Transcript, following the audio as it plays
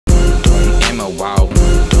walk,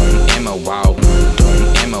 don't in my walk,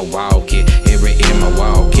 don't in my walk, yeah, every in my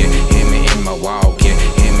walk, yeah, hit me in my walk, yeah,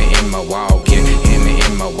 hit me in my walk, yeah, hit me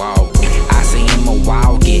in my walk. I say in my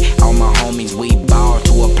walk, yeah, all my homies we ball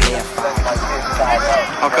to a player.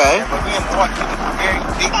 Okay. But we important to the very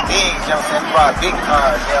big things, you know what I'm saying? We brought big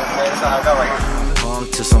cars, you know what I'm saying? That's how I go right here. Come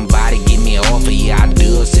to somebody, give me an offer, yeah, I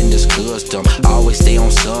does and discuss them. Always stay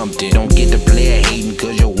on something, don't get the player hating,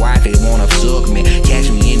 cause your wife ain't wanna suck me. Catch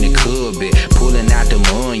me in the cubby, pulling out the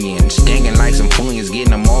onion, stinking like some funyuns,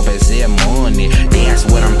 getting them off as their money. That's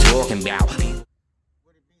what I'm talking about. What it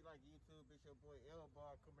be like YouTube? It's your boy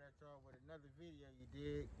L-Bar coming at y'all with another video, you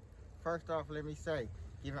dig? First off, let me say,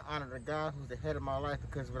 giving honor to God who's the head of my life,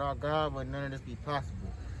 because without God would none of this be possible.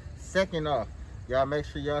 Second off, y'all make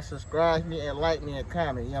sure y'all subscribe me and like me and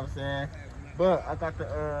comment, you know what I'm saying? But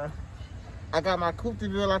I got my Coupe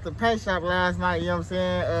Deville out the paint shop last night, you know what I'm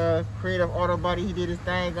saying? Creative Auto Body, he did his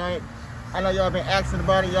thing on it. I know y'all been asking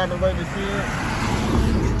about it, y'all been waiting to see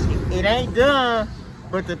it. It ain't done,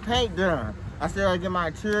 but the paint done. I still gotta get my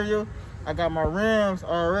interior. I got my rims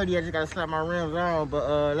already, I just gotta slap my rims on,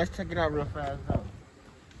 but let's check it out real fast though.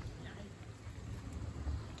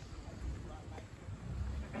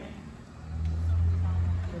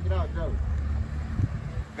 Check it out though.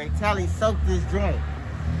 Deville soaked this joint.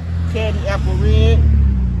 Candy apple red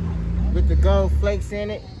with the gold flakes in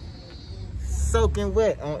it. Soaking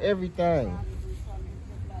wet on everything.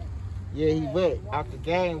 Yeah, he wet. Out the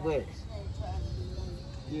game wet.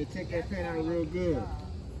 Yeah, check that paint out real good.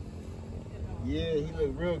 Yeah, he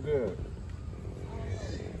look real good.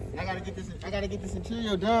 I gotta get this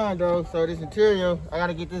interior done though. So this interior, I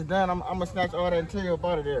gotta get this done. I'm gonna snatch all the interior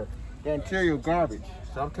out of there. The interior garbage.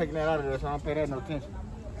 So I'm taking that out of there, so I don't pay that no attention.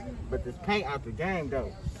 But this paint out the game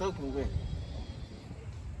though, soaking wet.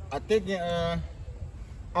 I'm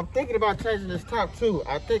thinking about changing this top too.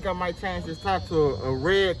 I think I might change this top to a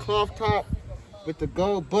red cloth top with the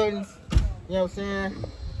gold buttons. You know what I'm saying?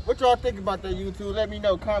 What y'all think about that, YouTube? Let me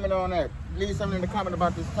know, comment on that. Leave something in the comment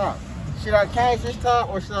about this top. Should I change this top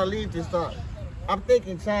or should I leave this top? I'm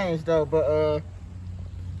thinking change though, but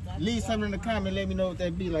leave something in the comment, let me know what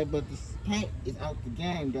that be like. But this paint is out the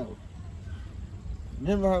game though.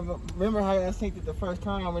 Remember how I synced it the first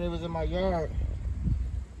time when it was in my yard?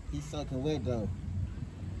 He's soaking wet though.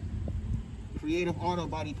 Creative Auto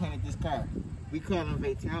Body painted this car. We call them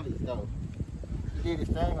Vitalis though. He did his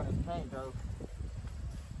thing on his paint though.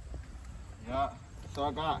 Yeah. So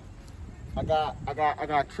I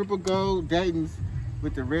got triple gold Dayton's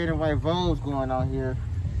with the red and white Vogues going on here.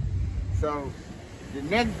 So the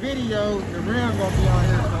next video, the rims gonna be on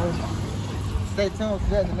here. So stay tuned to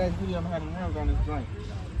that. The next video, I'm gonna have the rims on this joint.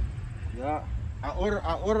 Yeah. I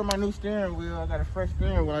ordered my new steering wheel. I got a fresh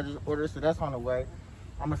steering wheel I just ordered, so that's on the way.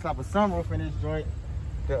 I'm gonna slap a sunroof in this joint.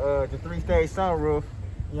 The 3-stage sunroof.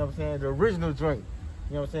 You know what I'm saying? The original joint.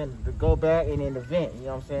 You know what I'm saying? The go back and then the vent. You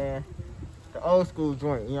know what I'm saying? The old school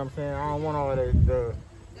joint. You know what I'm saying? I don't want all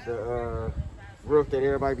the roof that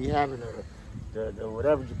everybody be having. The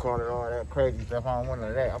whatever you call it, all that crazy stuff. I don't want none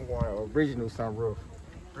of that. I'm going to original sunroof.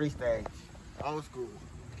 3-stage. Old school.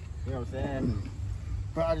 You know what I'm saying?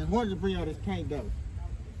 But I just wanted to bring out this paint though.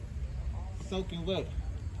 Soaking wet.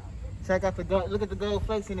 Check out the gold. Look at the gold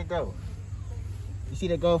flakes in it though. You see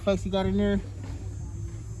that gold flakes he got in there?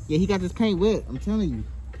 Yeah, he got this paint wet. I'm telling you.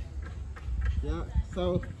 Yeah.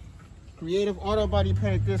 So Creative Auto Body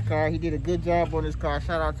painted this car. He did a good job on this car.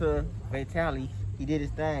 Shout out to Vitalis. He did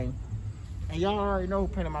his thing. And y'all already know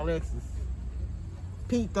who painted my Lexus.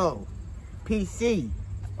 Pete though. PC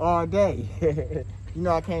all day. You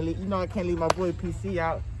know I can't leave my boy PC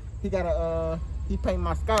out. He got he painted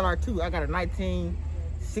my Skylark too. I got a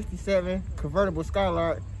 1967 convertible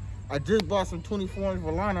Skylark. I just bought some 24-inch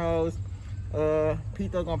Volanos.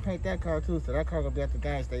 Pete gonna paint that car too, so that car gonna be at the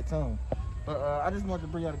game. Stay tuned. But I just wanted to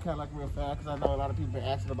bring out the Cadillac real fast because I know a lot of people been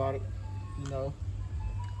asking about it. You know,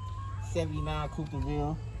 79 Coupe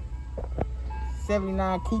Deville.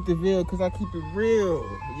 79 Coupe Deville because I keep it real.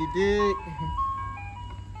 You dig?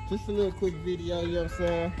 Just a little quick video, you know what I'm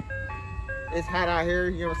saying? It's hot out here,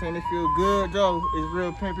 you know what I'm saying? It feels good though. It's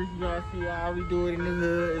real pimpy. You guys see how we do it in the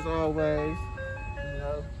hood as always. You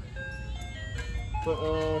know. But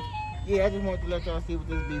yeah, I just wanted to let y'all see what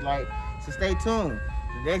this be like. So stay tuned.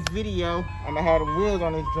 The next video, I'm gonna have the wheels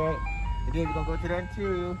on this joint. And then we're gonna go to that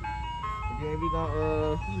interior. And then we're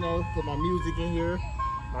gonna you know, put my music in here.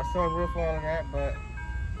 My sunroof, all of that. But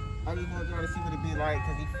I just want y'all to see what it be like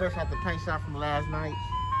because he fresh out the paint shop from last night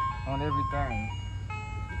on everything.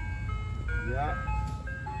 Yeah.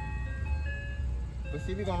 But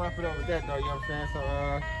see, we're gonna wrap it up with that though, you know what I'm saying? So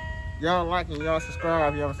y'all like and y'all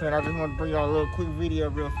subscribe, you know what I'm saying? I just want to bring y'all a little quick video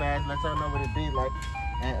real fast, let y'all know what it be like.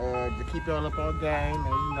 And to keep y'all up on game, and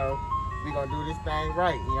you know, we gonna do this thing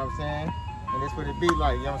right, you know what I'm saying? And this what it be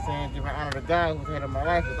like, you know what I'm saying? Giving honor to God who's head of my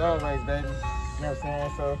life as always, baby. You know what I'm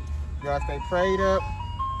saying? So y'all stay prayed up,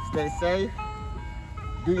 stay safe,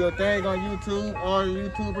 do your thing on YouTube, all the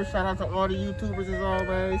YouTubers, shout out to all the YouTubers as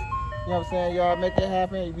always. You know what I'm saying? Y'all make it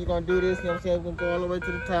happen. We gonna do this, you know what I'm saying? We're gonna go all the way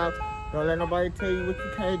to the top. Don't let nobody tell you what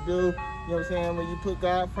you can't do. You know what I'm saying? When you put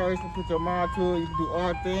God first and put your mind to it, you can do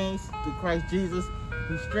all things through Christ Jesus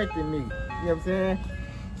who strengthened me. You know what I'm saying?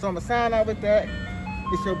 So I'm gonna sign out with that.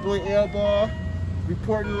 It's your boy L-Ball,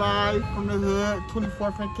 reporting live from the hood,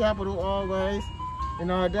 24th and Capitol always,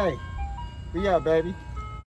 and all day. We out, baby.